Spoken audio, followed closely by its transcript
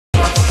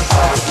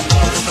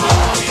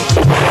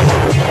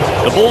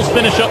Bulls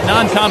finish up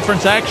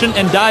non-conference action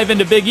and dive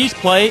into Big East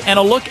play and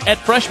a look at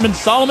freshman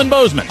Solomon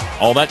Bozeman.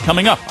 All that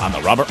coming up on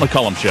the Robert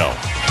McCullum Show.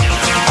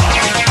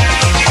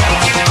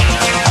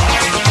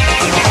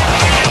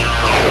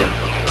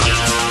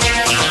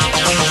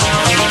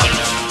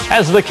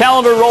 As the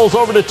calendar rolls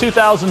over to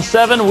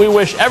 2007, we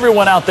wish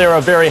everyone out there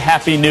a very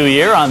happy new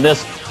year on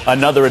this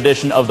another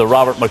edition of the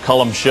Robert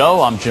McCullum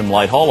Show. I'm Jim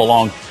Lighthall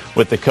along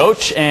with the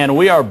coach, and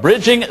we are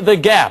bridging the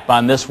gap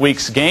on this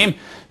week's game,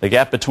 the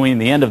gap between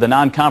the end of the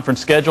non-conference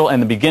schedule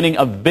and the beginning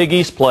of Big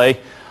East play.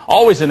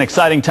 Always an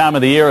exciting time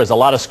of the year as a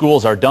lot of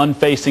schools are done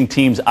facing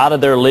teams out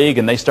of their league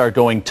and they start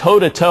going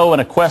toe-to-toe in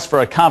a quest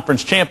for a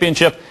conference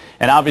championship,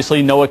 and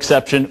obviously no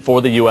exception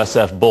for the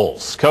USF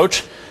Bulls.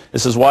 Coach,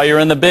 this is why you're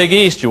in the Big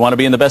East. You want to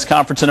be in the best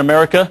conference in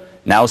America.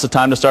 Now is the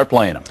time to start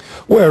playing them.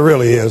 Well, it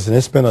really is, and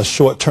it's been a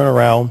short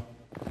turnaround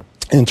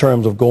in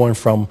terms of going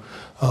from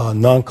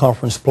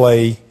non-conference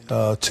play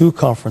to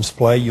conference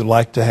play. You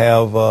like to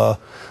have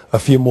a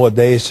few more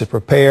days to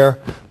prepare,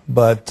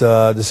 but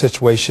the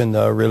situation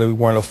really we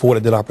weren't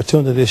afforded that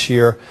opportunity this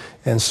year,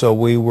 and so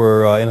we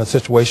were in a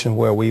situation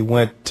where we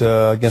went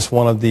against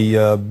one of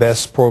the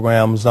best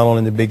programs, not only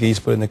in the Big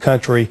East but in the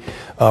country,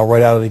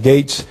 right out of the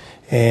gates,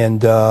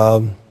 and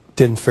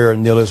didn't fare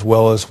nearly as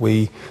well as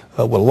we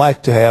would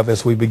like to have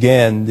as we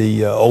began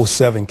the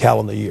 07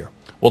 calendar year.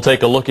 We'll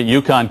take a look at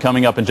UConn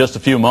coming up in just a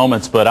few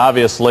moments, but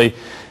obviously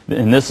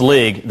in this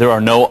league there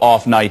are no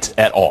off nights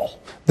at all.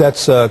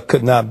 That's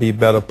could not be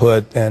better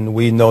put, and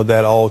we know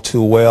that all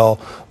too well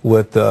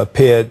with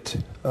Pitt,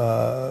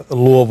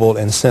 Louisville,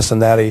 and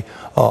Cincinnati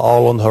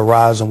all on the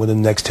horizon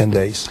within the next 10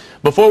 days.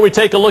 Before we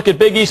take a look at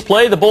Big East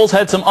play, the Bulls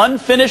had some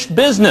unfinished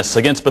business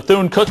against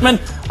Bethune-Cookman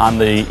on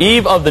the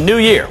eve of the new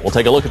year. We'll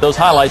take a look at those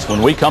highlights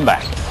when we come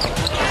back.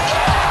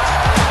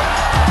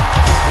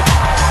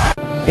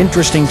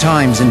 Interesting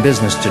times in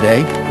business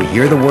today. We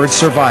hear the word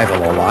survival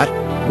a lot.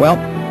 Well,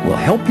 we'll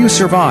help you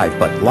survive,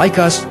 but like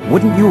us,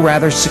 wouldn't you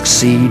rather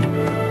succeed?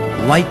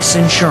 Like's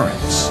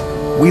Insurance.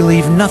 We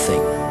leave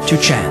nothing to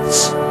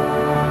chance.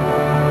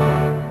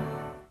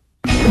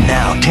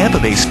 Now, Tampa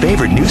Bay's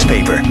favorite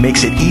newspaper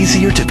makes it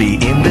easier to be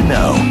in the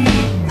know.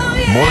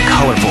 More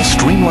colorful,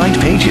 streamlined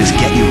pages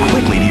get you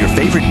quickly to your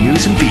favorite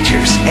news and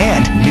features,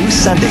 and new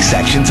Sunday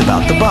sections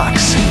about the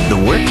Bucs, the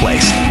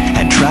workplace,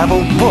 and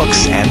travel,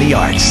 books, and the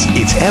arts.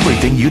 It's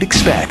everything you'd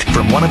expect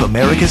from one of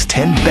America's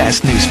 10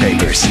 best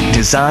newspapers,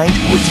 designed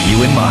with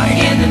you in mind.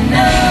 In the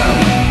know,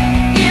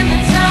 in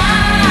the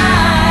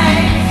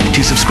time.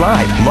 To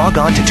subscribe, log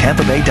on to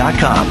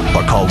TampaBay.com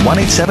or call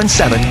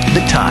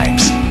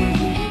 1-877-THE-TIMES.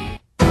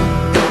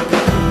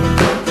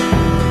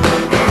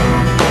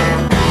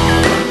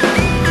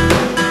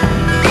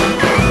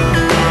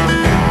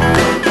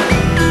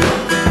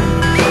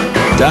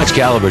 Dodge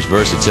Caliber's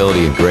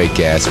versatility and great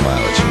gas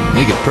mileage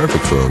make it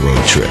perfect for a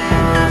road trip.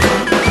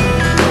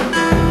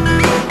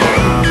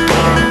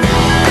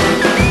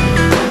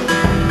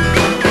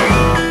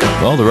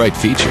 All the right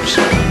features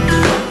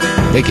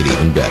make it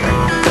even better.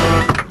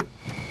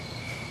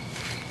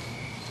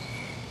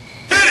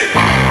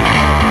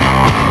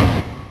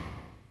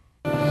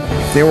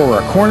 If there were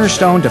a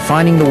cornerstone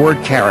defining the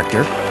word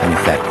character, and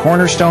if that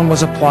cornerstone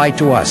was applied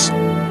to us,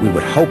 we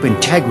would hope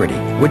integrity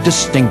would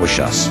distinguish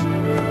us.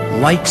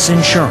 Like's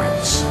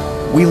Insurance.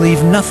 We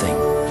leave nothing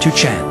to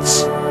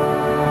chance.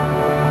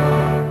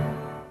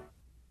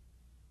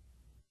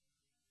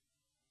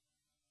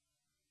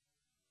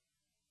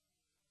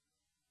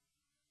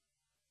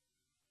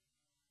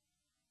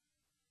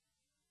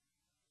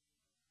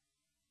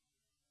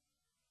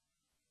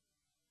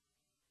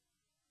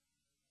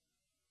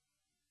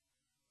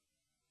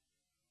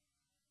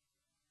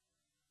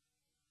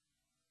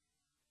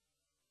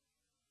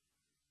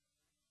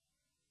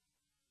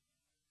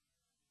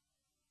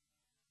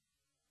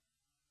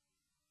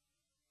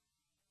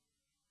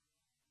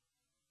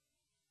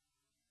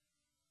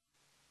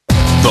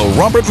 The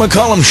Robert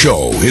McCullum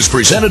Show is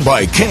presented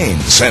by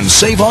Canes and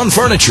Save On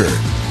Furniture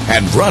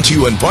and brought to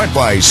you in part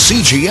by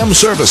CGM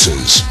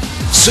Services,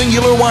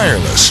 Singular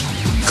Wireless,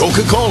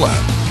 Coca-Cola,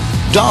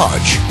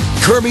 Dodge,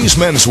 Kirby's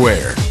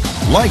Menswear,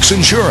 Like's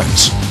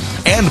Insurance,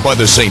 and by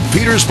the St.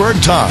 Petersburg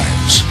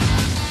Times.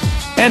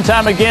 And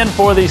time again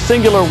for the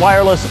Singular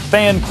Wireless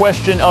fan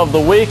question of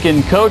the week.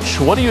 And Coach,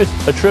 what do you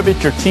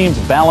attribute your team's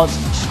balanced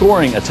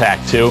scoring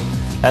attack to?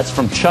 That's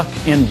from Chuck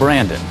in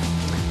Brandon.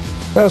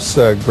 That's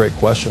a great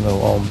question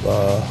on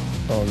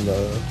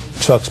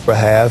Chuck's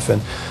behalf,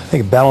 and I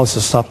think balance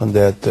is something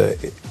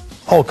that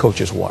all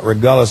coaches want,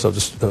 regardless of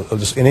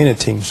just in any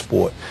team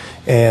sport.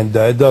 And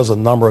it does a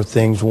number of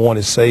things. One,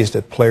 it says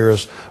that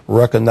players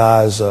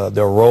recognize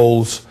their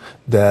roles,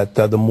 that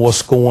the more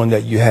scoring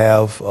that you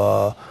have,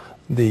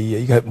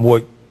 you have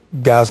more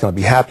guys going to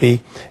be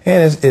happy,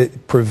 and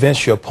it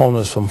prevents your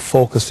opponents from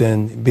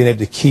focusing, being able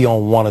to key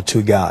on one or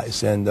two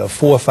guys. And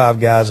 4 or 5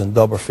 guys in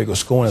double-figure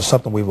scoring is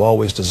something we've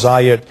always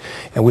desired,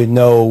 and we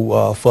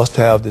know for us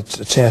to have the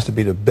chance to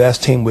be the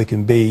best team we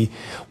can be,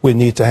 we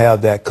need to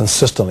have that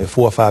consistently,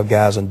 4 or 5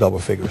 guys in double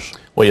figures.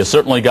 Well, you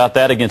certainly got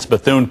that against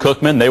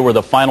Bethune-Cookman. They were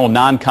the final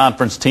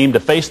non-conference team to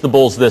face the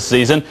Bulls this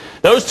season.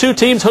 Those two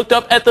teams hooked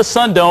up at the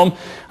Sun Dome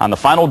on the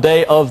final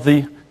day of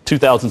the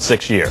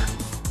 2006 year.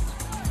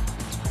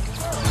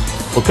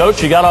 Well,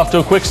 Coach, you got off to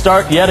a quick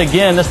start yet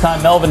again. This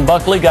time Melvin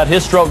Buckley got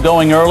his stroke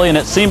going early, and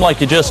it seemed like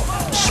you just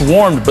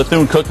swarmed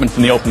Bethune-Cookman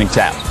from the opening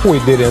tap.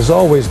 We did. It's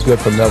always good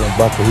for Melvin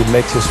Buckley. He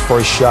makes his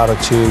first shot or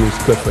two.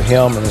 It's good for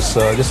him, and it's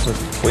just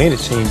for any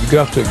team. You get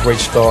off to a great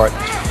start.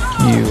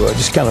 You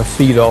just kind of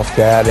feed off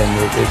that,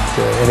 and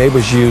it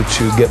enables you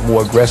to get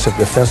more aggressive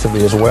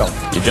defensively as well.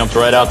 You jumped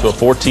right out to a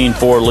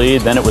 14-4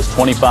 lead. Then it was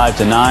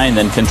 25-9.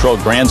 Then Control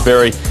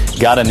Gransberry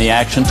got in the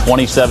action,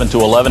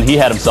 27-11. He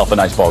had himself a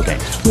nice ball game.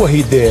 Well,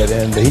 he did,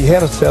 and he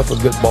had himself a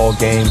good ball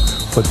game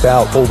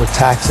without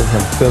overtaxing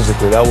him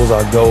physically. That was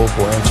our goal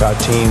for our entire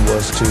team,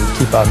 was to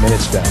keep our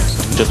minutes down.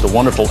 Just a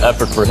wonderful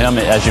effort for him,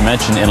 as you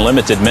mentioned, in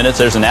limited minutes.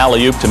 There's an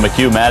alley-oop to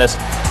McHugh-Mattis.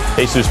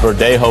 Jesus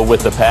Verdejo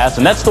with the pass.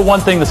 And that's the one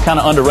thing that's kind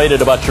of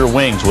underrated about your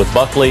wings with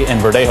Buckley and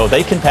Verdejo.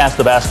 They can pass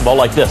the basketball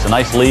like this. A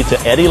nice lead to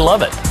Eddie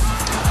Lovett.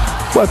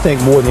 Well, I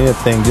think more than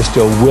anything, just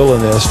a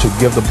willingness to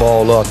give the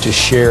ball up, to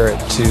share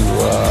it,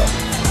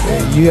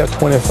 you have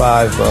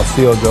 25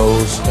 field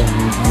goals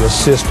and you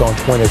assist on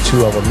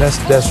 22 of them.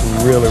 That's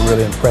really,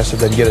 really impressive.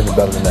 Doesn't get any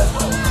better than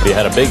that. We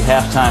had a big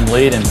halftime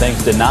lead, and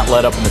things did not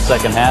let up in the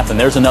second half. And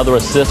there's another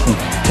assist from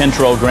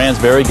Kentrell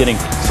Gransberry, getting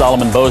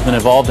Solomon Bozeman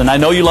involved. And I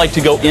know you like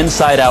to go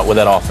inside out with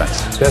that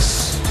offense.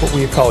 That's what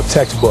we call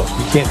textbook.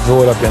 You can't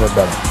draw it up any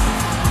better.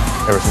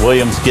 There's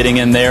Williams getting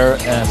in there,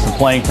 some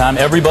playing time.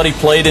 Everybody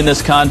played in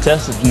this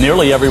contest.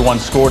 Nearly everyone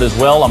scored as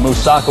well.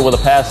 Amusaka with a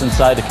pass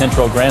inside to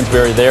Kentrell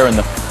Gransberry there, and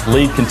the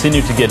lead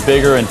continued to get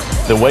bigger. And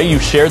the way you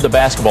shared the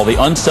basketball,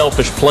 the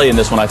unselfish play in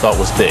this one, I thought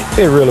was big.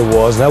 It really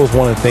was, and that was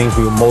one of the things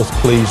we were most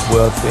pleased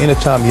with.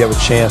 Anytime you have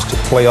a chance to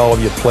play all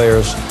of your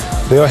players,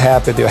 they're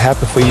happy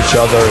for each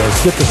other, and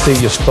it's good to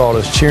see your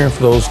starters cheering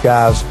for those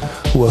guys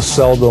who are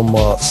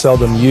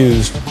seldom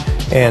used.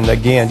 And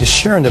again, just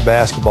sharing the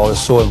basketball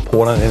is so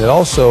important, and it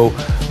also,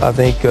 I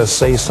think,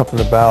 says something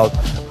about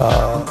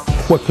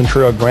what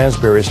Kentrell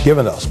Gransberry has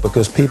given us,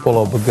 because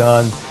people have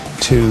begun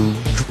to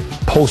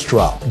post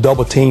drop,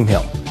 double team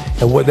him.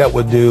 And what that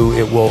would do,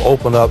 it will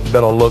open up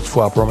better looks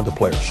for our perimeter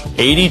players.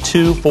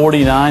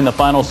 82-49, the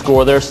final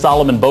score there.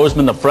 Solomon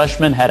Bozeman, the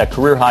freshman, had a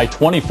career-high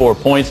 24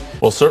 points.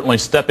 Well, certainly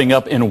stepping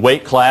up in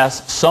weight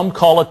class. Some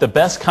call it the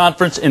best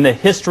conference in the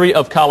history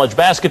of college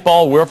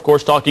basketball. We're, of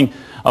course, talking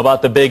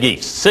about the Big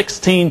East.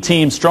 16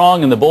 teams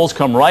strong, and the Bulls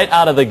come right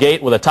out of the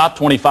gate with a top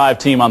 25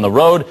 team on the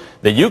road,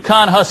 the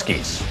UConn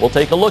Huskies. We'll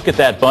take a look at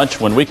that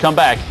bunch when we come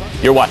back.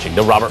 You're watching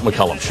The Robert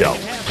McCullum Show.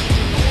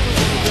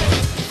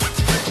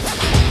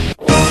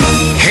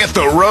 Hit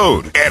the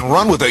road and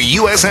run with the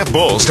USF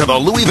Bulls to the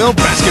Louisville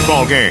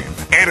basketball game.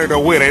 Enter to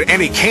win at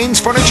any Cane's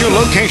Furniture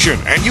location,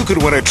 and you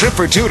could win a trip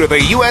for two to the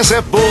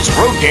USF Bulls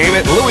road game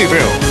at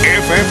Louisville.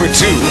 Airfare for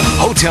two,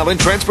 hotel and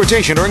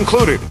transportation are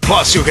included.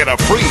 Plus, you'll get a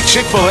free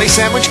Chick-fil-A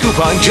sandwich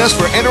coupon just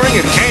for entering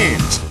at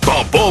Cane's.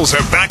 The Bulls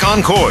are back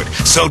on court,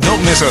 so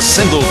don't miss a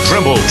single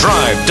dribble,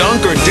 drive,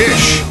 dunk, or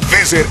dish.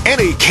 Visit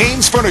any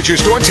Cane's Furniture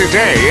store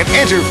today and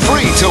enter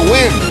free to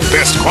win.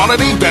 Best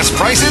quality, best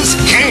prices,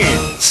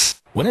 Cane's.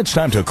 When it's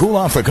time to cool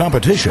off the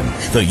competition,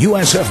 the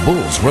USF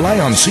Bulls rely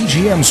on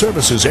CGM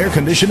Services air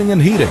conditioning and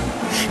heating.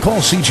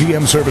 Call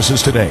CGM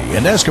Services today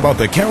and ask about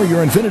the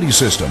Carrier Infinity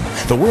System,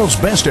 the world's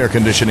best air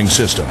conditioning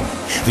system.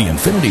 The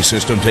Infinity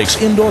System takes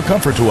indoor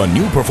comfort to a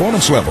new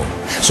performance level.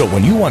 So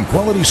when you want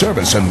quality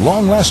service and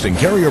long-lasting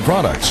Carrier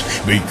products,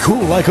 be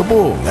cool like a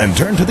bull and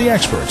turn to the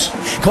experts.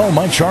 Call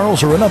Mike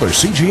Charles or another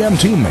CGM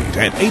teammate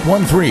at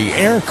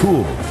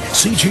 813-AIR-COOL.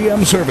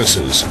 CGM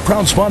Services,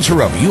 proud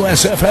sponsor of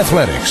USF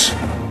Athletics.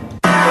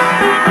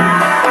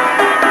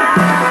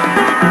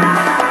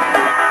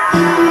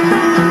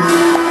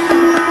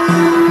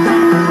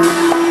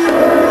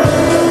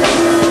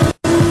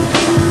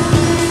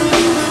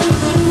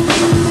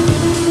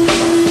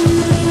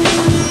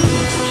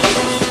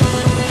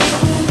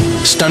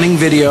 Stunning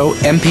video,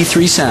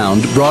 MP3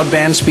 sound,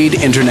 broadband speed,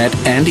 internet,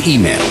 and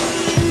email.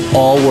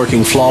 All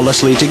working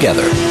flawlessly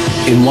together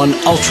in one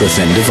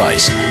ultra-thin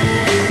device.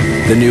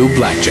 The new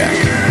Blackjack.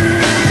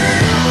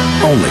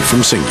 Only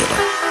from Singular.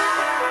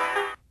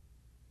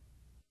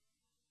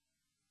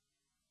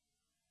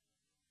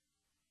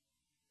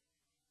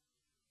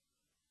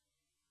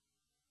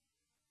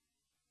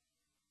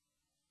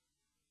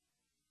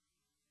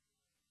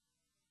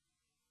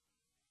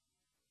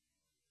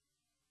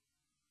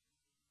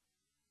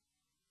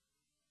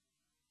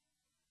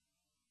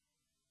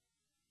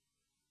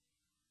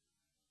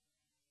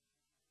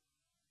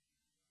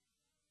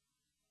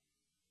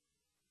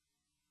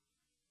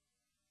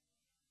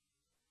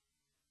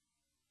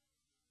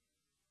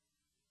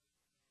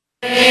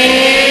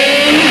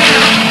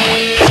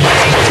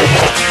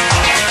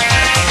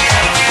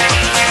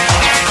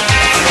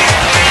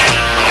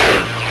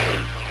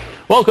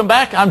 Welcome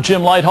back. I'm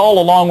Jim Lighthall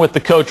along with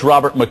the coach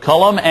Robert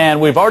McCullum, and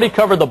we've already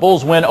covered the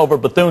Bulls' win over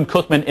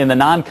Bethune-Cookman in the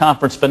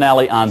non-conference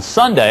finale on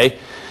Sunday.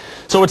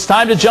 So it's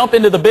time to jump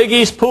into the Big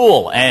East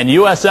pool, and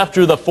USF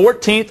drew the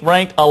 14th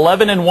ranked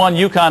 11-1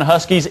 Yukon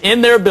Huskies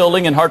in their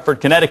building in Hartford,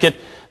 Connecticut.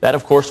 That,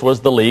 of course, was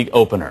the league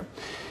opener.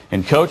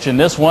 And, Coach, in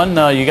this one,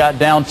 you got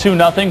down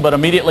 2-0, but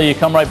immediately you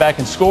come right back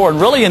and score.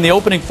 And really, in the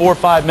opening 4 or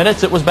 5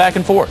 minutes, it was back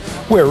and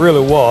forth. Well, it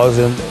really was.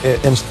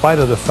 And in spite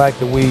of the fact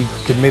that we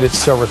committed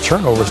several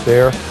turnovers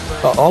there,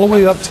 all the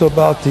way up to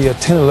about the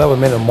 10 or 11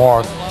 minute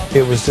mark,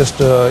 it was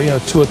just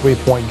a 2 or 3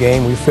 point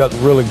game. We felt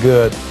really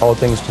good, all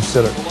things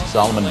considered.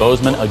 Solomon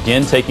Bozeman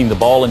again taking the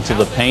ball into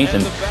the paint,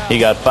 and he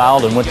got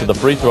fouled and went to the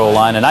free throw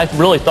line. And I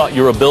really thought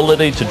your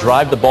ability to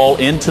drive the ball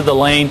into the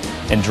lane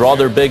and draw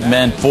their big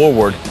men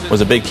forward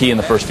was a big key in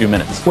the first few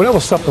minutes. Well, that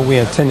was something we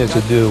intended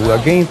to do.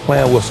 Our game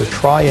plan was to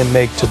try and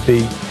make to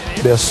be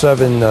their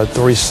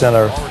 7-3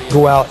 center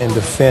go out and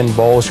defend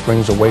ball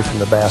screens away from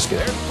the basket,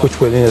 which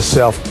would in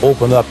itself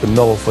open up the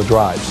middle for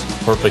drives.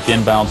 Perfect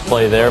inbounds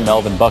play there.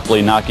 Melvin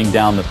Buckley knocking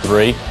down the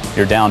three.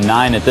 You're down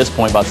 9 at this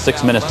point, about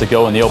 6 minutes to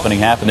go in the opening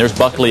half, and there's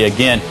Buckley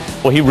again.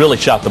 Well, he really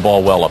shot the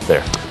ball well up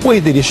there. Well, he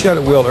did. He shot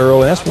it well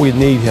early, and that's what we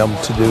need him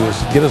to do,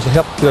 is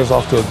help get us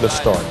off to a good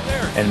start.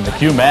 And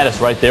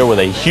McCullum right there with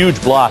a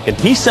huge block, and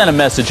he sent a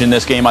message in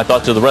this game, I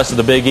thought, to the rest of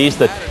the Big East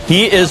that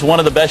he is one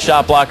of the best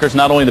shot blockers,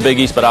 not only in the Big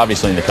East, but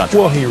obviously in the country.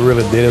 Well, he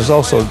really did. It's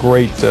also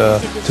great to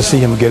see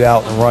him get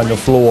out and run the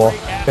floor,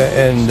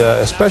 and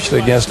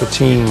especially against a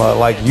team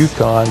like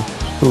UConn,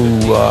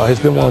 who has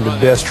been one of the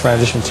best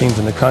transition teams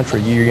in the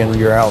country year in,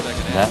 year out.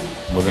 That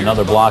with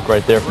another block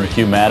right there from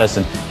McCullum.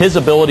 And his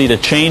ability to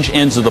change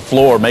ends of the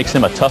floor makes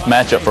him a tough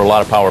matchup for a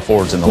lot of power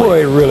forwards in the league. Well,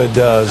 it really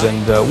does,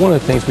 and one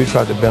of the things we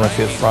try to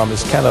benefit from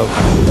is kind of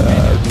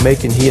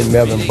making he and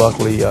Melvin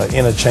Buckley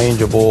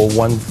interchangeable.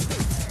 One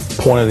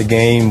point of the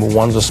game,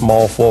 one's a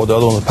small forward, the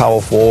other one's a power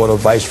forward, or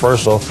vice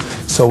versa.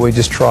 So we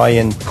just try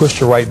and push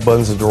the right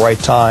buttons at the right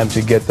time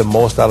to get the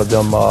most out of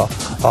them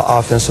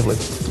offensively.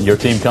 Your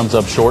team comes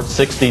up short,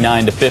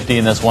 69-50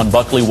 in this one.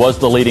 Buckley was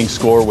the leading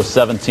scorer with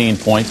 17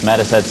 points.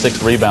 Mattis had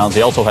 6 rebounds.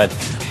 He also had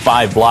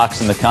 5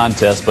 blocks in the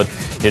contest, but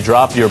you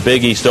dropped your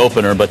Big East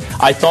opener. But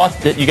I thought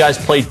that you guys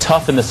played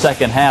tough in the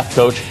second half,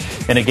 Coach,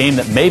 in a game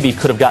that maybe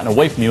could have gotten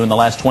away from you in the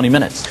last 20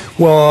 minutes.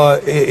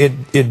 Well,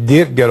 it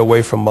did get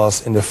away from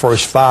us in the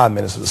first 5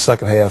 minutes of the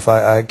second half.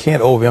 I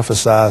can't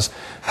overemphasize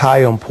how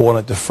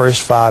important the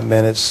first 5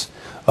 minutes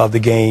of the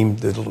game,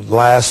 the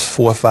last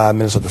 4 or 5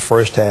 minutes of the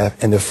first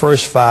half, and the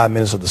first 5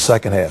 minutes of the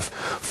second half.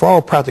 For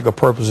all practical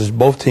purposes,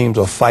 both teams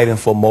are fighting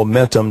for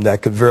momentum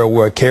that could very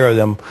well carry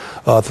them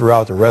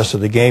throughout the rest of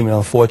the game. And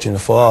unfortunately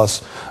for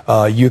us,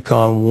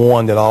 UConn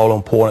won that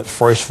all-important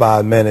first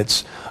 5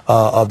 minutes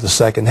of the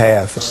second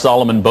half.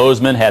 Solomon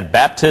Bozeman had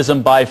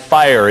baptism by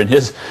fire in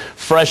his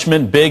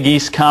freshman Big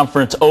East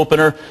Conference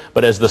opener,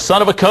 but as the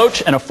son of a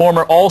coach and a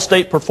former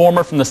All-State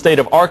performer from the state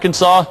of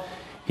Arkansas,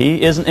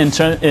 he isn't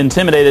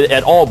intimidated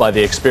at all by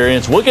the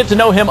experience. We'll get to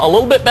know him a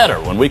little bit better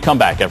when we come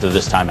back after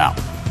this timeout.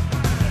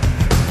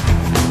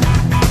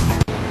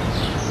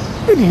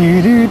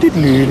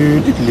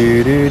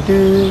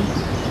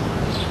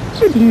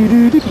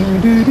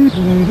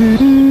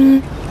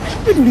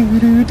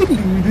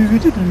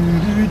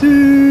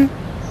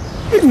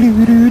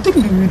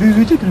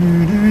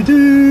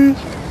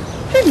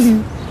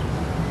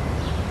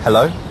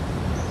 Hello?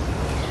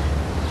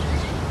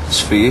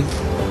 It's for you.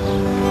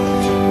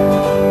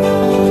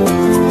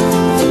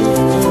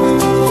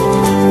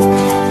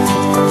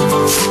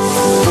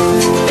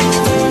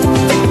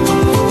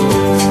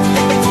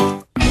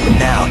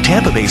 Now,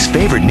 Tampa Bay's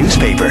favorite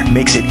newspaper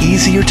makes it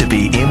easier to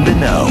be in the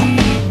know.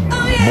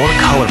 More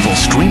colorful,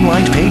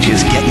 streamlined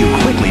pages get you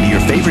quickly to your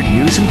favorite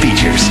news and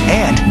features,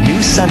 and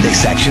new Sunday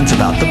sections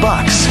about the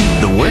Bucks,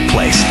 the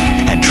workplace,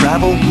 and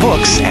travel,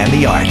 books, and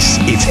the arts.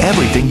 It's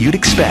everything you'd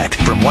expect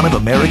from one of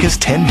America's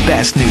 10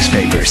 best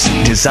newspapers,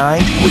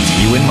 designed with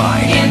you in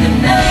mind. In the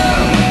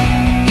know,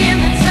 in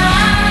the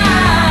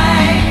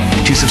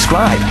time. To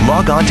subscribe,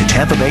 log on to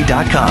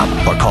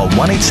TampaBay.com or call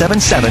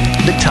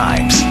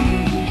 1-877-THE-TIMES.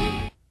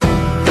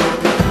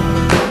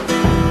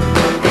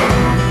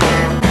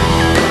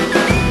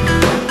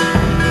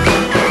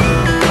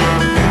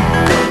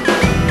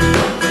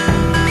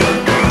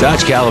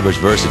 Dodge Caliber's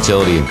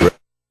versatility and great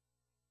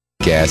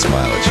gas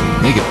mileage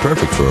make it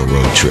perfect for a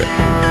road trip.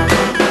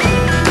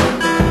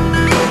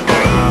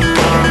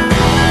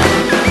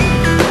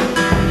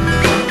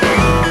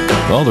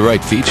 All the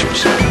right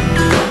features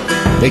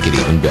make it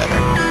even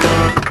better.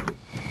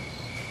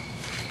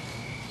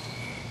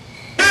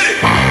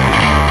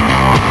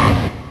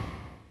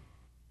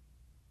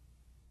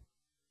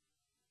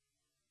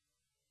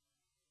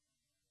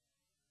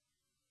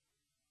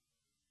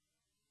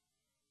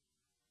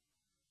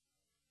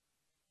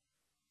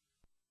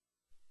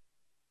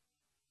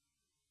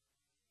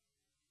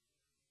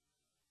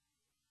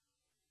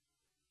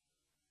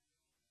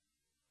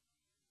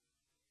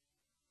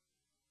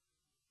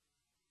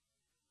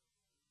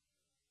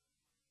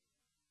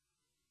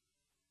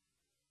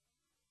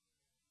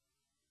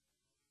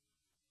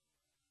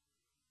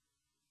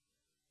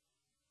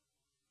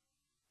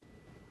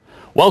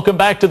 Welcome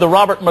back to the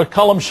Robert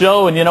McCullum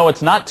Show. And you know,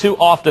 it's not too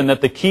often that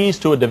the keys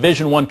to a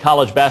Division I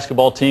college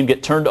basketball team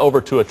get turned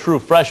over to a true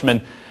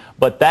freshman,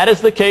 but that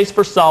is the case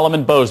for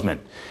Solomon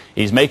Bozeman.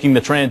 He's making the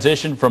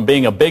transition from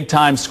being a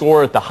big-time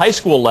scorer at the high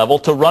school level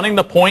to running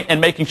the point and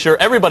making sure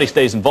everybody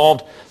stays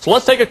involved. So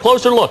let's take a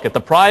closer look at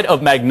the pride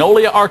of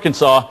Magnolia,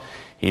 Arkansas.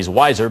 He's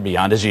wiser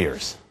beyond his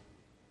years.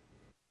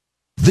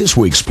 This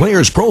week's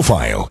Player's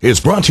Profile is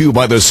brought to you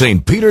by the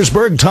St.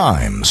 Petersburg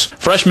Times.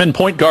 Freshman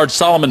point guard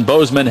Solomon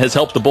Bozeman has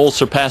helped the Bulls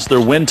surpass their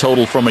win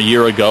total from a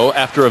year ago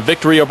after a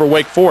victory over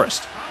Wake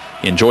Forest.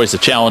 He enjoys the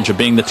challenge of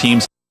being the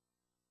team's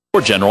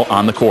general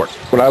on the court.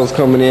 When I was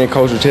coming in,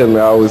 Coach would tell me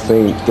I always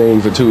think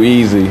things are too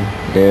easy,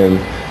 and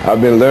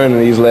I've been learning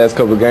these last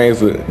couple of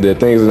games that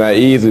things are not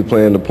easy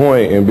playing the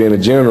point and being a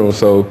general,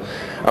 so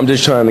I'm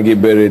just trying to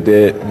get better at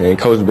that, and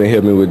Coach has been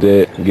helping me with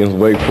that against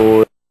Wake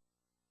Forest.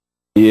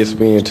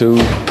 ESPN too.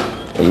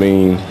 I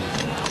mean,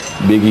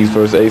 Big East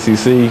versus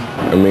ACC.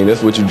 I mean,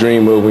 that's what you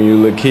dream of when you're a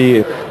little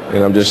kid.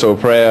 And I'm just so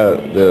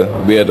proud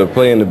to be able to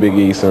play in the Big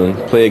East and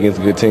play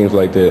against good teams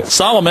like that.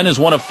 Solomon is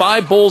one of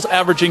 5 Bulls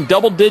averaging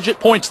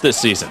double-digit points this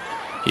season.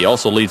 He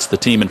also leads the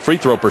team in free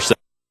throw percentage,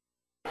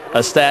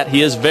 a stat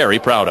he is very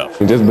proud of.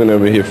 Just being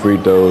able to hit free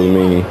throws, I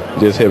mean,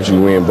 just helps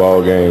you win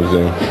ball games.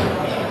 And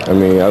I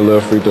mean, I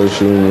love free throw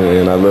shooting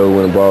and I love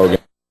winning ball games.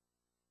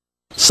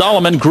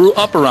 Solomon grew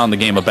up around the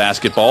game of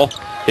basketball.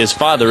 His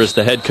father is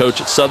the head coach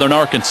at Southern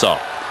Arkansas,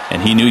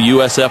 and he knew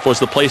USF was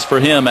the place for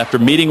him after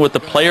meeting with the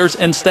players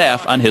and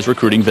staff on his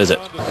recruiting visit.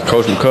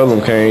 Coach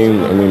McCullum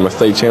came, I mean, my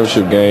state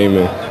championship game,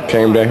 and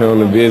came down here on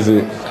the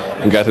visit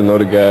and got to know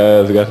the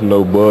guys, got to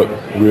know Buck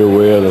real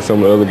well and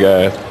some of the other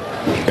guys.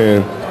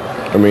 And,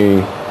 I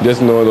mean,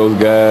 just knowing those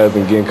guys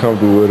and getting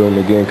comfortable with them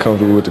and getting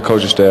comfortable with the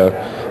coaching staff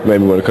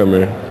made me want to come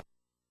here.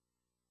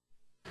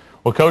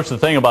 Well, Coach, the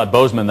thing about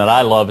Bozeman that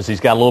I love is he's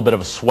got a little bit of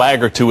a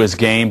swagger to his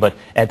game, but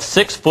at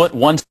 6 foot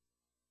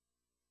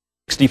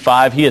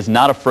 165, he is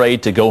not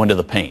afraid to go into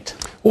the paint.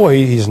 Well,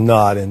 he's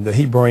not, and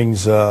he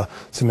brings some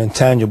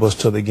intangibles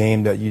to the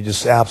game that you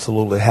just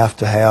absolutely have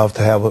to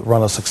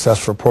run a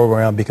successful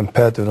program, be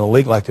competitive in a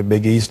league like the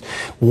Big East.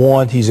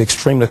 1, he's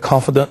extremely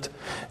confident,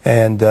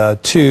 and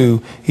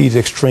 2, he's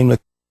extremely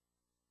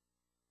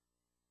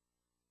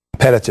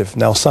competitive.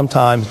 Now,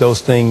 sometimes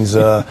those things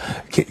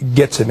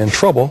gets him in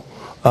trouble.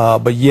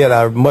 But yet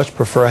I much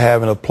prefer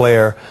having a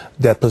player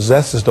that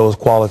possesses those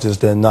qualities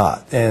than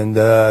not. And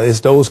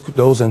it's those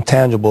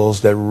intangibles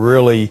that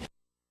really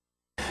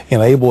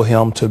enable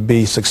him to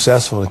be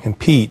successful and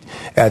compete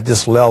at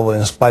this level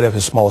in spite of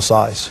his small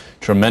size.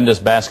 Tremendous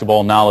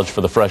basketball knowledge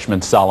for the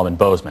freshman Solomon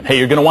Bozeman. Hey,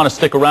 you're going to want to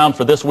stick around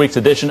for this week's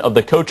edition of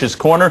the Coach's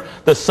Corner.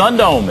 The Sun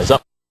Dome is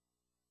up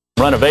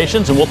for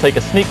renovations, and we'll take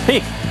a sneak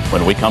peek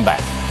when we come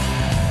back.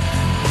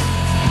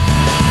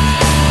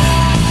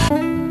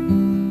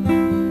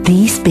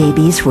 These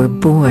babies were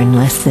born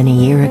less than a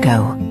year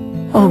ago.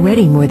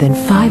 Already more than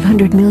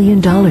 $500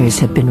 million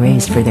have been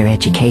raised for their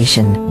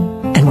education.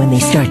 And when they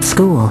start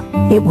school,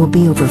 it will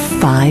be over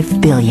 $5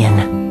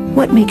 billion.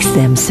 What makes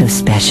them so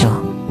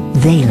special?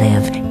 They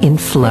live in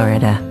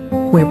Florida,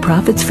 where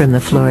profits from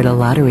the Florida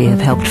lottery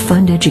have helped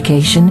fund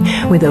education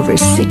with over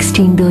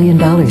 $16 billion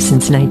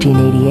since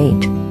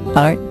 1988.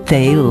 Aren't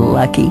they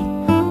lucky?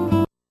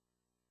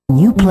 When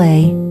you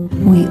play,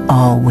 we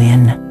all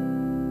win.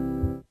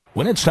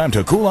 When it's time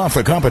to cool off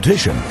the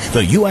competition,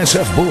 the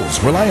USF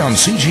Bulls rely on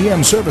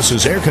CGM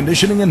Services Air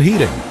Conditioning and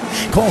Heating.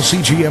 Call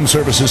CGM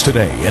Services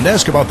today and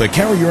ask about the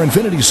Carrier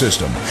Infinity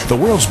System, the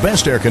world's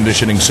best air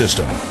conditioning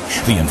system.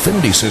 The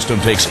Infinity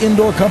System takes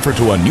indoor comfort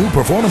to a new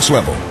performance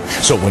level.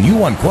 So when you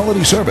want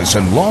quality service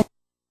and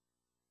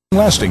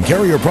long-lasting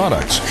Carrier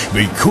products,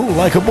 be cool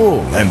like a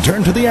bull and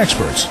turn to the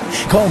experts.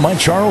 Call Mike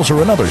Charles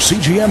or another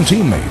CGM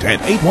teammate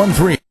at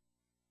 813.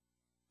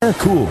 Air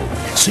Cool.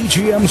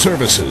 CGM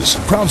Services,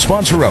 proud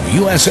sponsor of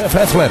USF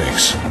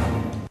Athletics.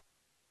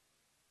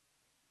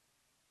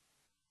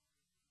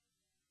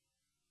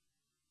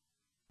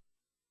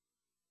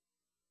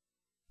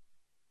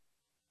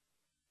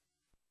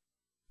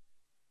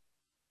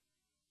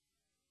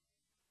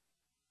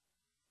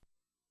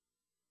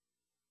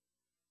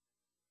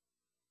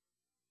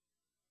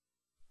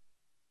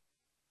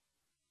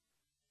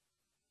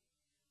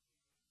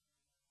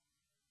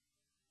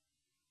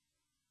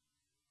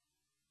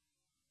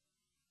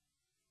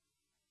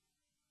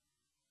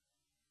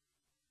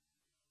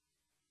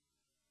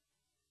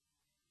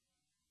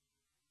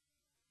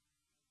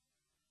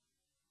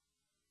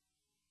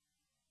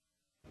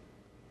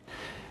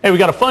 Hey, we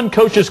got a fun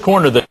Coach's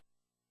Corner this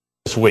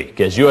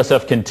week as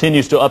USF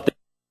continues to update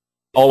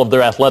all of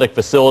their athletic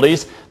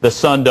facilities. The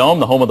Sun Dome,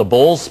 the home of the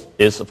Bulls,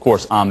 is, of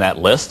course, on that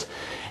list.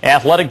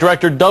 Athletic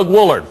Director Doug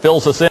Woolard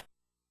fills us in.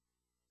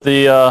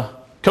 The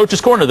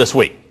Coach's Corner this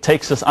week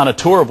takes us on a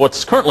tour of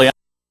what's currently on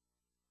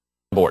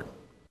board.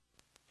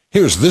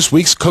 Here's this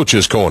week's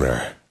Coach's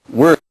Corner.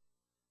 We're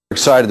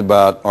excited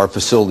about our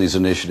facilities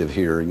initiative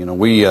here. You know,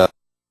 we've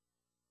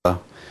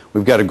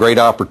got a great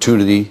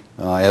opportunity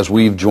as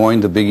we've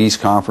joined the Big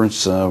East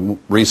Conference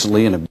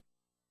recently, and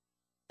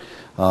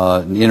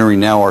entering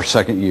now our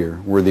second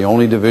year. We're the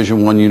only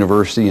Division I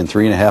university and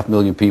 3.5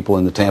 million people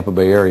in the Tampa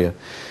Bay area.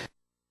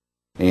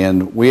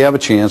 And we have a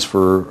chance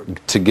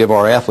to give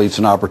our athletes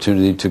an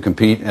opportunity to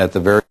compete at the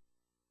very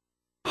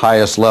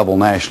highest level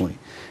nationally.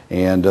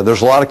 And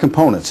there's a lot of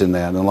components in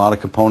that, and a lot of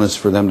components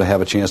for them to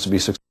have a chance to be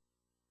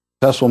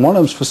successful. One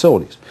of them is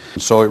facilities.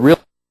 So it really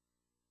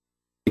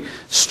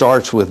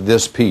starts with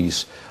this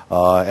piece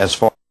as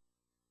far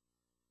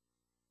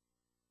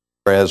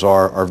as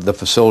the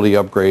facility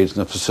upgrades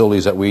and the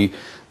facilities that we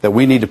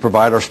need to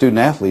provide our student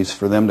athletes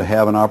for them to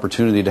have an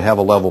opportunity to have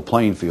a level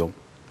playing field.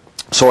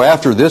 So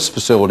after this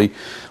facility,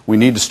 we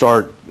need to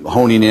start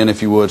honing in,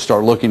 if you would,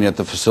 start looking at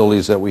the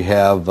facilities that we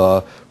have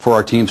for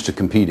our teams to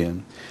compete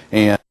in.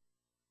 And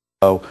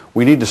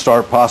we need to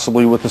start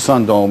possibly with the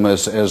Sun Dome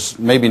as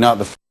maybe not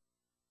the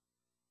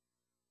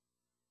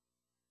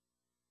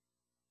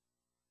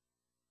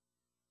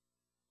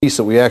piece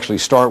that we actually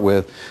start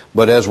with,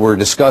 but as we're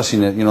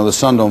discussing it, you know, the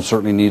Sun Dome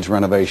certainly needs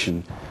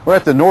renovation. We're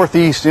at the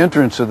northeast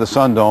entrance of the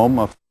Sun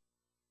Dome,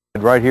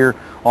 right here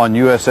on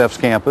USF's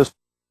campus.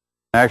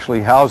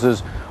 Actually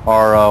houses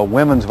our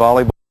women's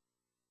volleyball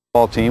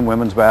team,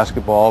 women's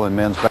basketball, and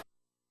men's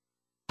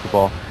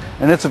basketball.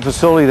 And it's a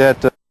facility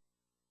that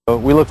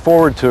we look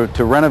forward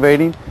to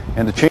renovating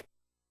and to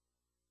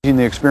changing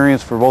the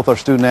experience for both our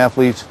student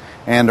athletes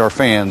and our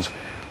fans.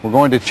 We're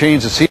going to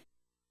change the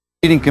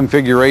seating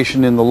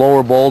configuration in the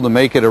lower bowl to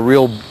make it a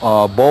real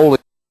bowl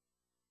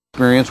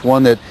experience,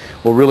 one that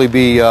will really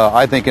be,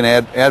 I think, an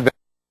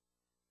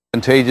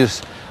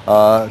advantageous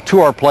to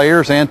our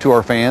players and to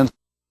our fans.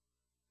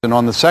 And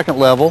on the second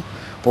level,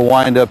 we'll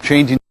wind up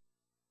changing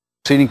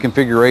the seating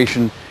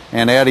configuration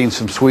and adding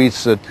some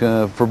suites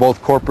that, for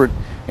both corporate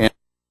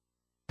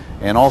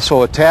and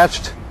also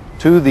attached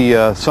to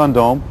the Sun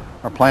Dome.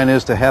 Our plan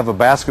is to have a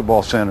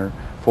basketball center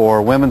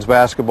for women's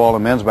basketball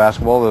and men's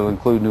basketball. That'll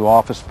include new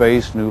office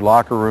space, new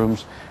locker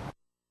rooms,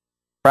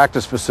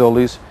 practice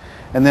facilities,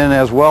 and then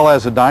as well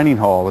as a dining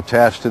hall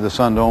attached to the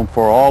Sun Dome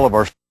for all of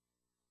our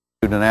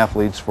student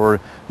athletes for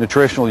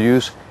nutritional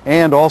use,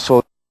 and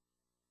also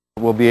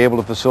we'll be able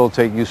to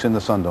facilitate use in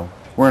the Sun Dome.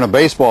 We're in a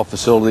baseball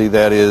facility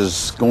that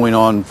is going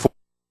on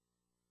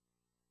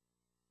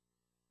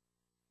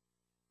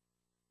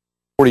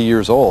 40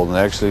 years old, and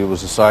actually it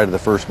was the site of the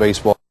first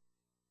baseball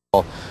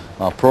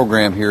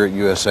program here at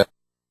USF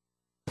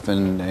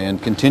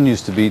and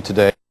continues to be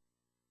today.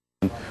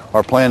 And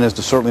our plan is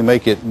to certainly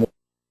make it more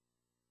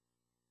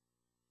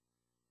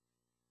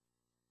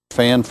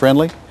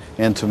fan-friendly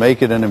and to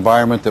make it an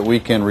environment that we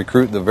can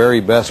recruit the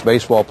very best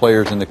baseball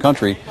players in the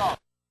country.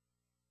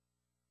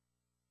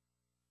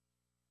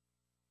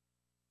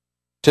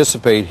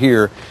 Participate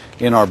here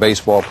in our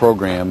baseball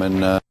program,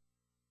 and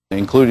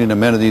including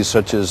amenities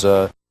such as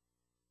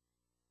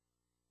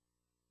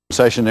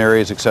session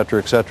areas, etc.,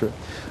 etc.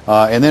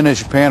 And then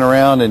as you pan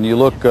around and you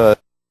look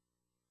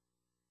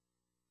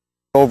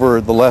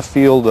over the left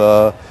field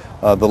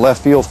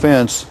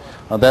fence,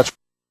 that's where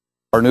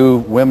our new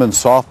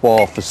women's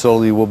softball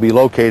facility will be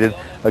located.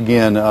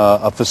 Again,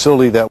 a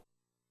facility that will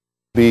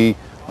be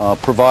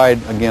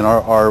provide again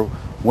our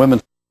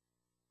women's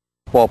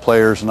ball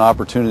players an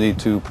opportunity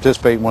to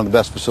participate in one of the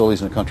best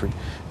facilities in the country.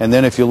 And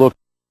then if you look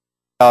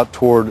out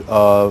toward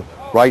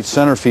right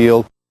center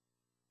field,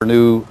 our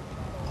new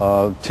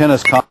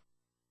tennis complex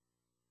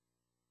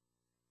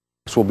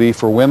will be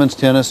for women's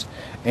tennis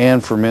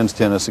and for men's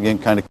tennis, again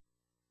kind of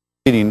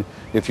completing,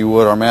 if you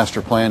would, our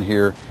master plan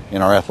here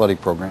in our athletic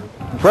program.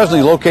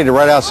 Presently located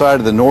right outside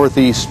of the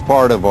northeast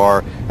part of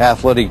our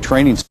athletic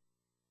training center.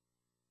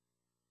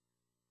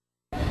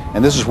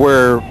 And this is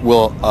where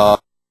we'll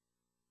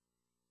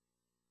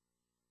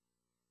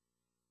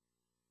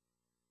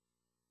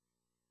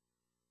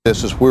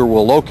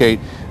locate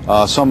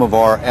some of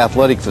our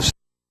athletic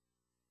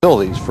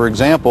facilities. For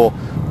example,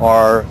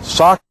 our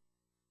soccer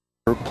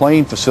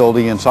playing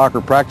facility and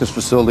soccer practice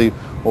facility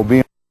will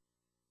be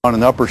on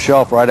an upper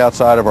shelf right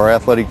outside of our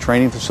athletic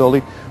training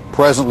facility.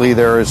 Presently,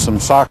 there is some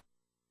soccer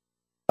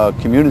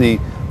community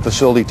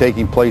facility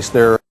taking place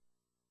there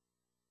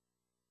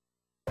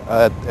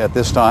at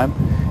this time.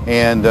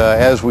 And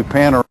as we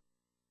pan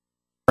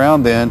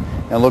around then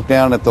and look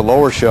down at the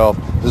lower shelf,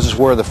 this is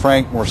where the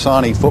Frank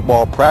Morsani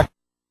football practice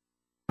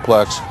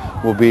complex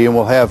will be, and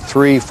we'll have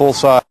 3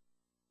 full-size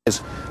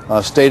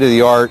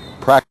state-of-the-art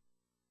practice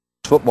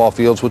football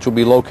fields, which will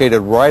be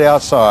located right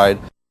outside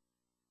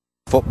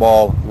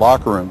football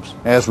locker rooms.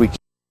 As we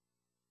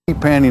keep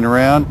panning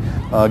around,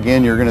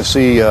 again, you're going to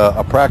see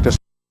a practice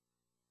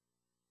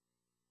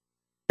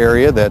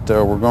area that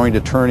we're going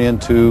to turn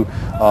into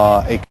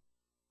a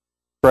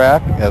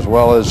track, as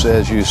well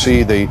as you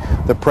see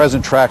the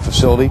present track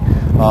facility.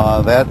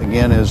 That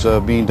again is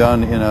being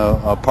done in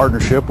a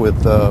partnership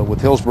with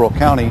Hillsborough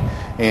County,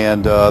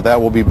 and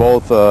that will be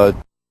both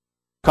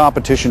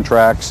competition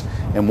tracks,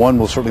 and one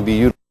will certainly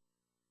be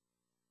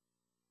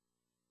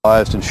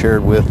utilized and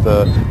shared with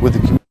the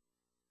community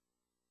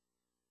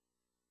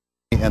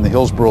and the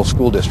Hillsborough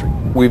School District.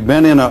 We've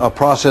been in a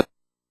process of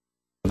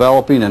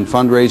developing and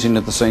fundraising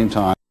at the same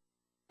time,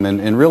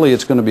 and really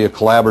it's going to be a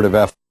collaborative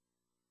effort.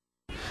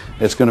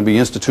 It's going to be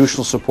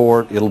institutional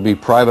support. It'll be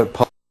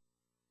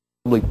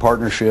private-public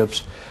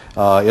partnerships.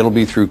 It'll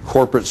be through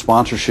corporate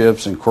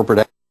sponsorships and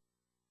corporate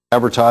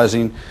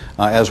advertising,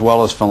 as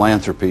well as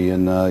philanthropy.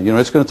 And you know,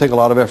 it's going to take a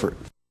lot of effort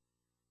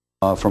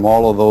from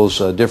all of those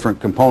different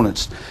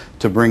components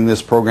to bring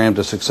this program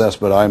to success.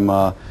 But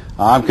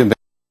I'm convinced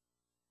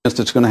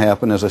it's going to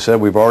happen. As I said,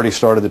 we've already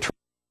started the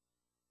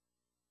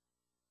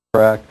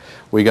track.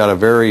 We got a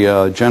very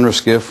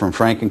generous gift from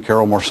Frank and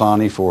Carol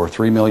Morsani for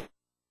 $3 million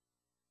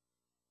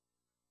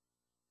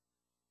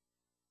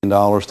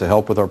to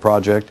help with our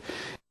project.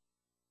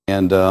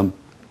 And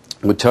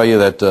would tell you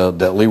that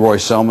that Leroy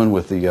Selman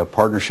with the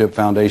Partnership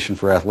Foundation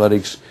for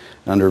Athletics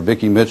under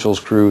Vicki Mitchell's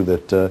crew,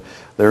 that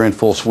they're in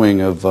full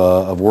swing of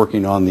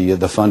working on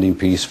the funding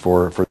piece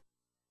for this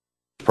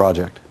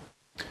project.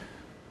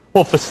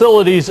 Well,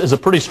 facilities is a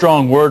pretty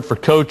strong word for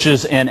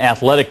coaches and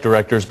athletic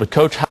directors, but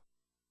Coach, how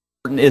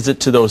important is it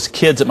to those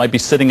kids that might be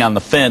sitting on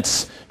the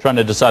fence trying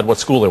to decide what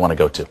school they want to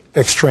go to?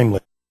 Extremely.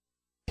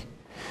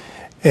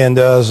 And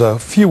there's a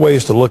few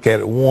ways to look at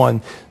it.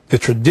 One, the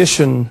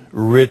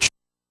tradition-rich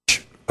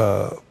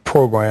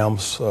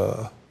programs,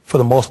 for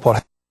the most part,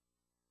 have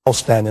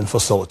outstanding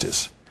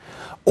facilities.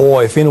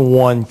 Or if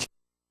anyone can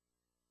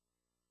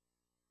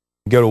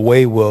get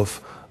away with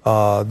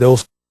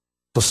those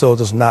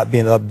facilities not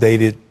being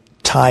updated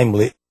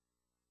timely,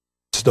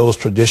 it's those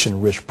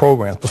tradition-rich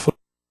programs, but for the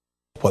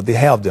most part, they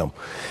have them.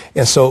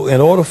 And so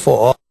in order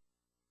for us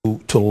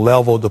to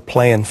level the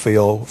playing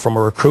field from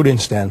a recruiting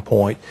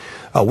standpoint,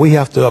 we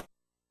have to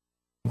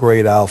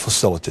upgrade our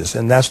facilities.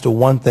 And that's the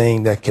one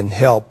thing that can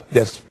help.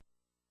 That's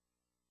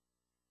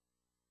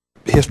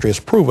history has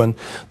proven,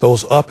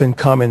 those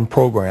up-and-coming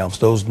programs,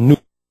 those new,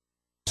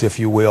 if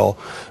you will,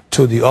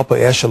 to the upper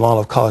echelon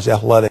of college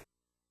athletics.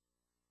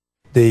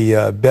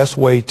 The best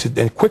way to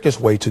and quickest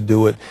way to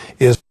do it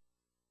is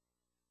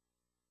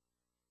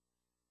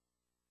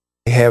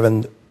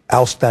having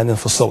outstanding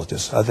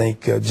facilities. I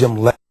think Jim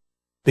let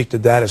speak to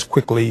that as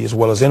quickly as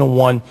well as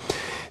anyone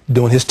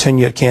during his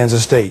tenure at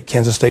Kansas State.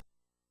 Kansas State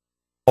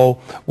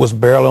was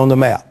barely on the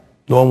map.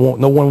 No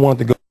one wanted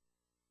to go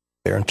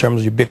there in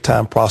terms of your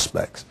big-time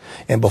prospects.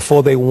 And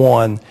before they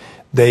won,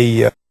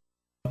 they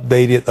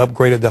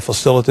upgraded their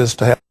facilities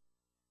to have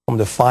some of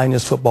the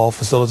finest football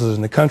facilities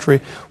in the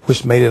country,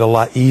 which made it a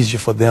lot easier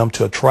for them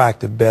to attract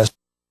the best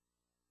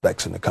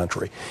prospects in the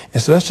country.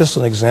 And so that's just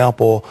an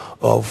example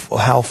of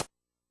how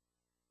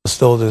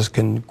facilities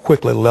can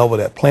quickly level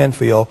that playing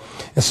field.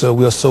 And so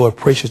we're so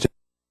appreciative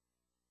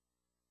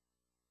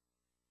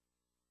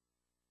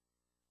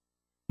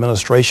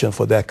administration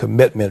for that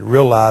commitment,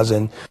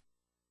 realizing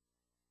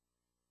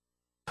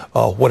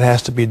what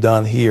has to be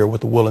done here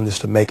with the willingness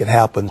to make it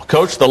happen.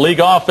 Coach, the league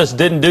office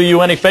didn't do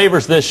you any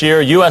favors this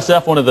year.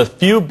 USF, one of the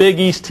few Big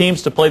East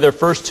teams to play their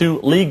first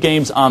 2 league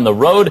games on the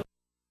road.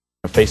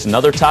 We'll face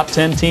another top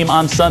 10 team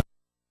on Sunday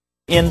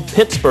in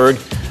Pittsburgh.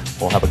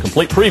 We'll have a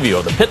complete preview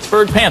of the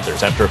Pittsburgh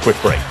Panthers after a quick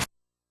break.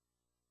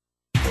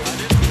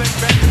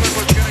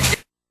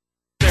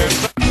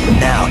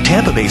 Now,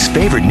 Tampa Bay's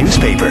favorite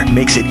newspaper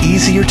makes it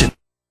easier to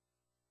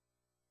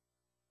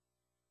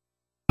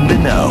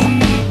know.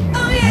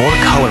 More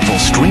colorful,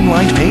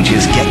 streamlined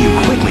pages get you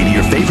quickly to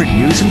your favorite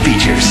news and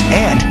features,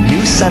 and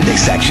new Sunday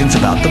sections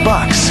about the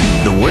Bucs,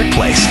 the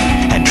workplace,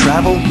 and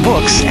travel,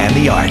 books, and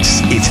the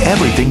arts. It's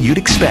everything you'd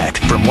expect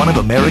from one of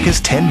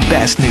America's 10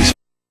 best newspapers,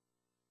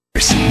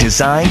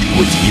 designed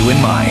with you in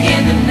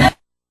mind.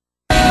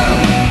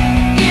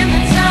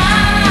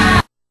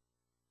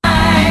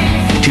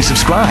 To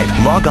subscribe,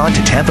 log on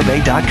to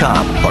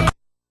TampaBay.com or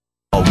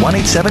call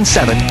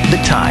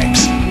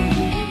 1-877-THE-TIMES.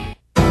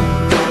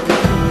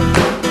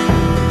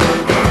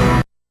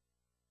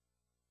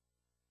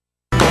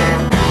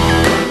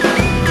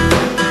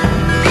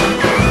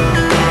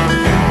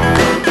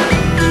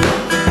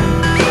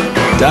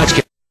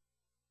 Dodge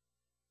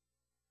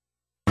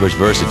covers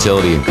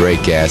versatility and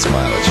great gas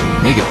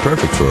mileage. Make it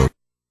perfect for a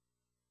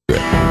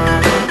trip.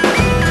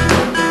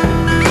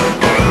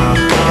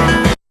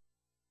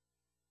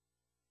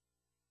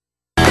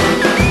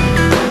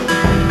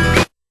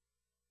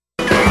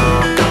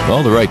 With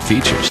all the right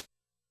features,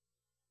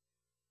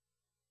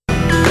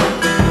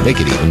 make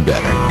it even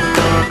better.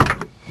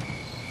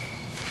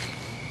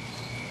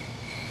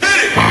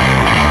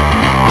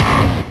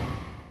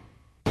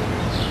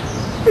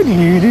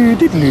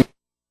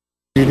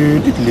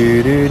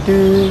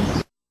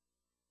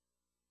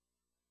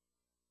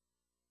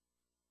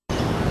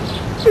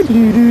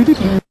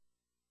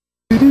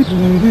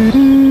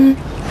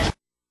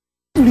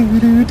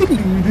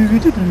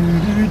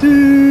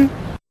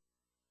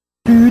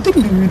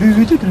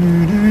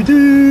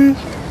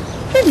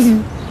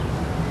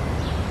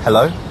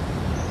 Hello?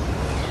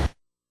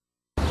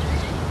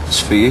 It's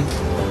for you.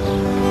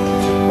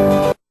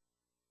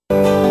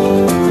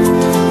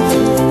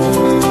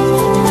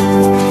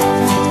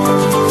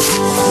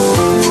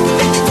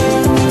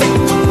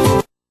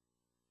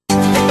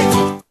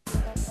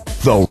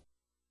 The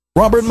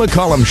Robert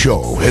McCullum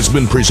Show has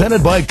been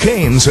presented by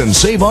Canes and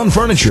Save On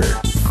Furniture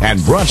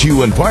and brought to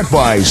you in part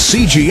by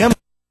CGM.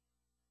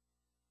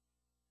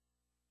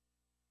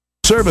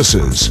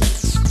 Services,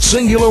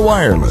 Singular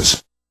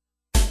Wireless,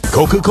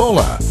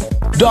 Coca-Cola,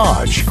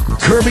 Dodge,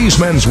 Kirby's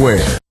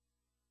Menswear,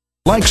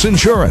 Likes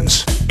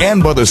Insurance,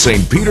 and by the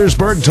St.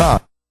 Petersburg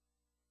Times.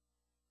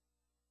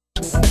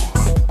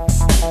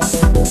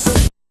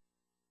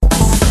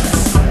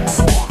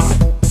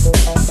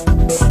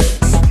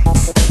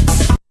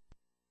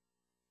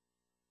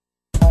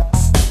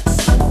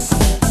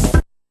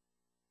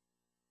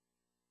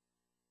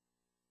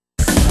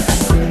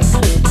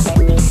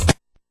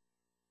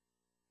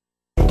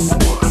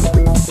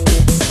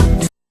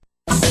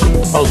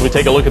 As we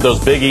take a look at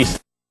those Big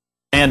East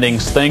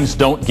standings, things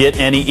don't get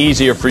any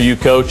easier for you,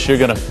 Coach. You're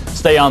going to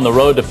stay on the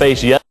road to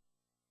face yet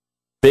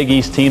Big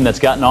East team that's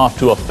gotten off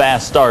to a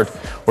fast start.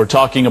 We're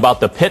talking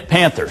about the Pitt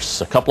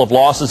Panthers. A couple of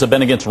losses have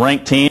been against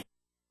ranked teams.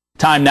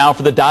 Time now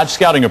for the Dodge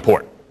Scouting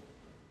Report.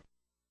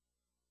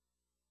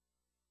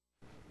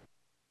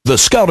 The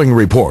Scouting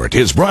Report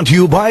is brought to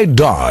you by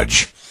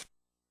Dodge.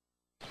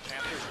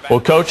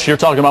 Well, Coach, you're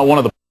talking about one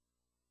of the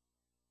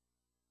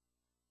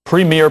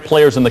premier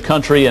players in the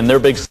country, and their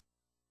big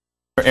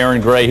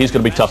Aaron Gray. He's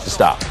going to be tough to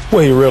stop.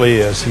 Well, he really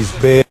is. He's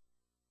big,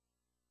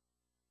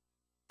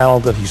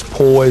 talented, he's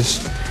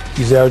poised.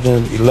 He's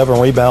averaging 11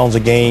 rebounds a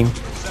game.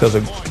 Does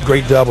a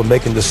great job of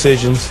making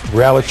decisions.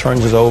 Rally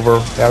turns it over,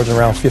 averaging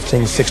around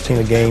 15, 16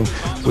 a game.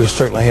 We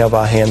certainly have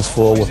our hands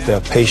full with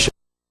their patience,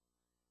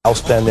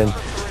 outstanding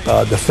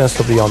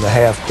defensively on the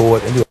half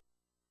court, and do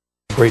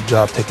a great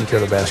job taking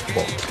care of the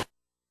basketball.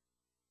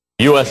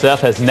 USF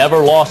has never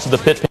lost to the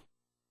Pitt Panthers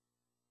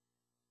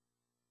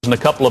in a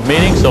couple of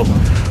meetings, so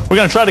we're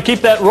going to try to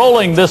keep that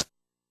rolling this.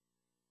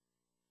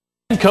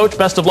 Coach,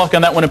 best of luck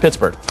on that one in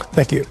Pittsburgh.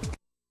 Thank you.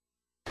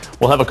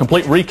 We'll have a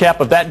complete recap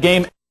of that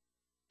game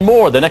and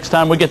more the next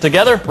time we get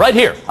together right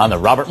here on the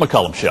Robert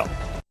McCullum Show.